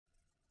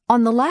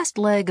On the last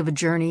leg of a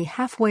journey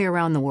halfway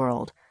around the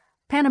world,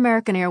 Pan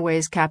American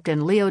Airways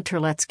Captain Leo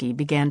Terletsky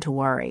began to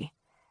worry.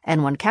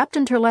 And when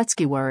Captain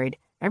Terletsky worried,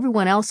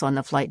 everyone else on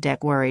the flight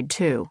deck worried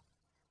too.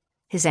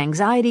 His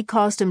anxiety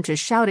caused him to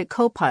shout at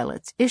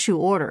co-pilots, issue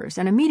orders,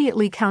 and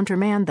immediately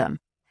countermand them.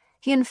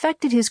 He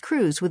infected his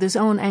crews with his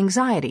own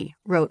anxiety,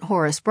 wrote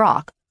Horace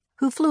Brock,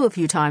 who flew a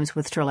few times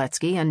with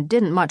Terletsky and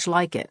didn't much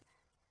like it.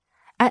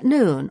 At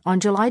noon on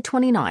July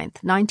 29,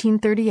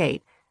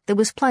 1938, there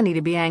was plenty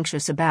to be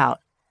anxious about.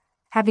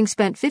 Having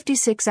spent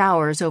 56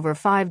 hours over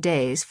 5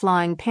 days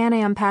flying Pan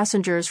Am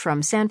passengers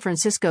from San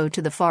Francisco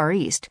to the Far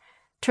East,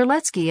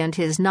 Terletsky and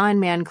his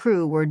 9-man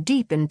crew were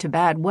deep into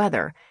bad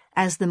weather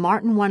as the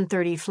Martin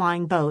 130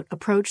 flying boat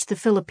approached the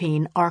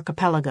Philippine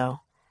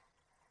archipelago.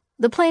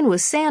 The plane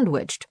was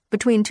sandwiched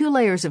between 2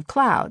 layers of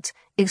clouds,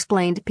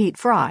 explained Pete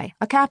Fry,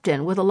 a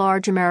captain with a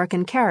large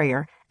American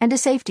carrier and a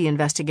safety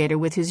investigator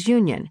with his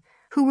union,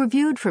 who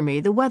reviewed for me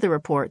the weather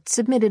report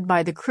submitted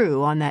by the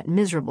crew on that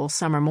miserable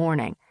summer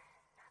morning.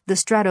 The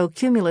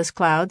stratocumulus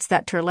clouds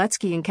that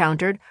Terletsky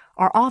encountered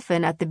are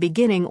often at the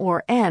beginning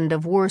or end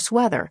of worse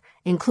weather,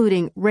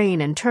 including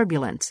rain and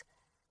turbulence.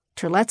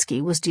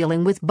 Terletsky was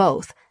dealing with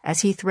both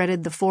as he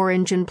threaded the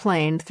 4-engine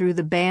plane through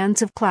the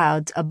bands of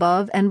clouds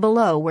above and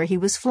below where he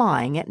was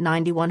flying at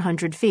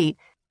 9,100 feet,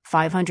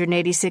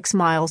 586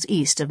 miles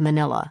east of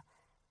Manila.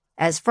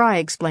 As Fry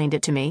explained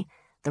it to me,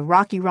 the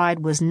rocky ride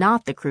was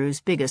not the crew's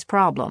biggest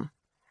problem.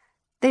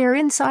 They are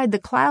inside the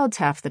clouds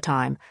half the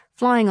time,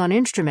 flying on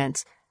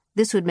instruments.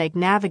 This would make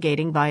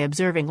navigating by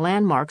observing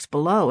landmarks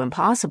below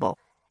impossible.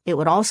 It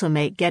would also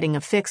make getting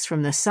a fix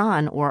from the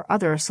sun or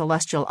other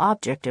celestial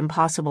object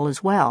impossible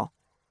as well.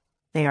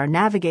 They are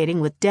navigating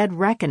with dead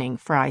reckoning,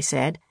 Fry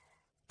said.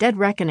 Dead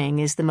reckoning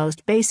is the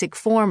most basic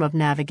form of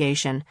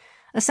navigation,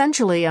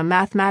 essentially a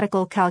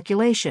mathematical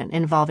calculation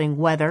involving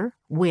weather,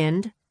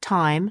 wind,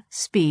 time,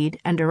 speed,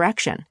 and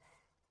direction.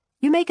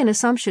 You make an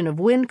assumption of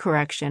wind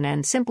correction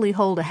and simply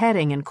hold a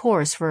heading and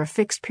course for a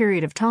fixed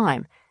period of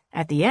time.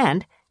 At the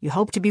end, you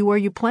hope to be where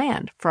you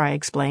planned, Fry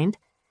explained.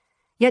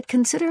 Yet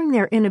considering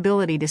their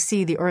inability to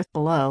see the earth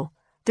below,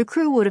 the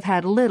crew would have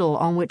had little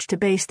on which to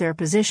base their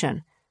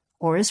position,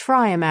 or as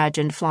Fry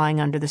imagined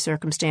flying under the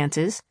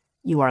circumstances,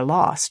 you are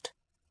lost.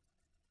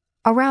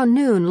 Around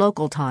noon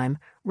local time,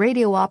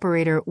 radio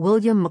operator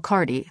William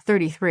McCarty,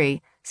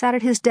 33, sat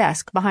at his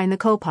desk behind the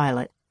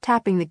co-pilot,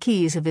 tapping the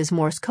keys of his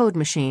Morse code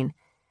machine.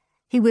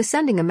 He was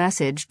sending a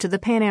message to the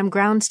Pan Am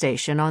ground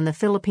station on the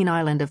Philippine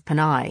island of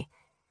Panay.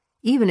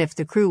 Even if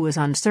the crew was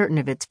uncertain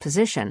of its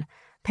position,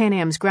 Pan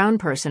Am's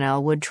ground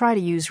personnel would try to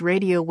use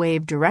radio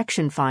wave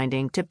direction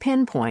finding to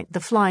pinpoint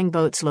the flying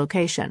boat's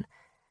location.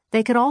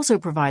 They could also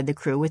provide the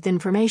crew with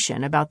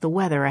information about the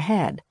weather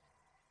ahead.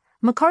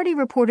 McCarty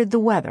reported the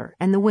weather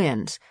and the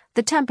winds,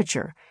 the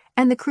temperature,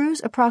 and the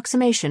crew's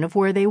approximation of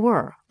where they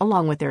were,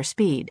 along with their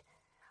speed.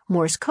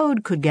 Morse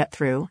code could get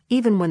through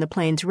even when the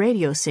plane's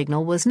radio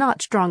signal was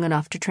not strong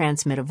enough to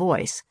transmit a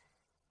voice.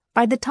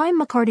 By the time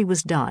McCarty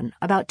was done,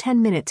 about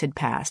 10 minutes had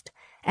passed,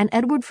 and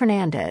Edward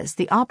Fernandez,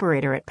 the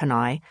operator at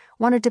Panay,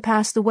 wanted to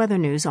pass the weather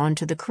news on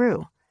to the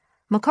crew.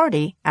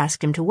 McCarty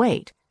asked him to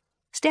wait.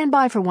 "Stand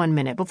by for 1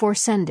 minute before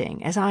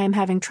sending, as I am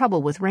having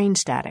trouble with rain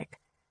static."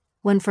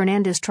 When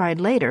Fernandez tried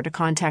later to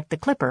contact the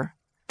Clipper,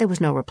 there was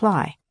no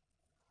reply.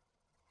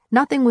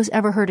 Nothing was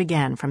ever heard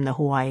again from the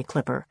Hawaii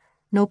Clipper.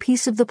 No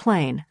piece of the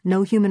plane,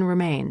 no human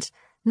remains,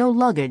 no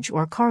luggage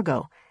or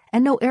cargo,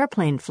 and no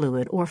airplane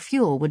fluid or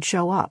fuel would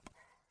show up.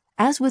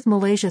 As with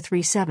Malaysia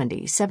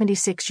 370,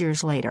 76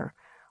 years later,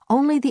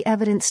 only the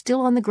evidence still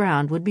on the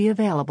ground would be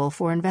available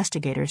for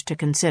investigators to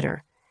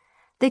consider.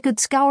 They could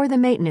scour the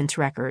maintenance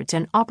records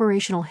and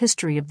operational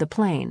history of the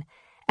plane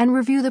and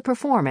review the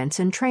performance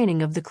and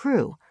training of the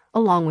crew,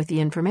 along with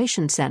the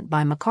information sent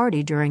by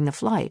McCarty during the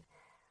flight.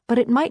 But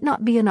it might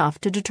not be enough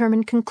to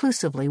determine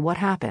conclusively what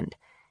happened.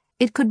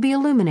 It could be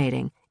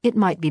illuminating, it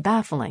might be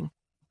baffling.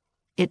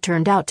 It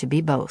turned out to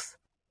be both.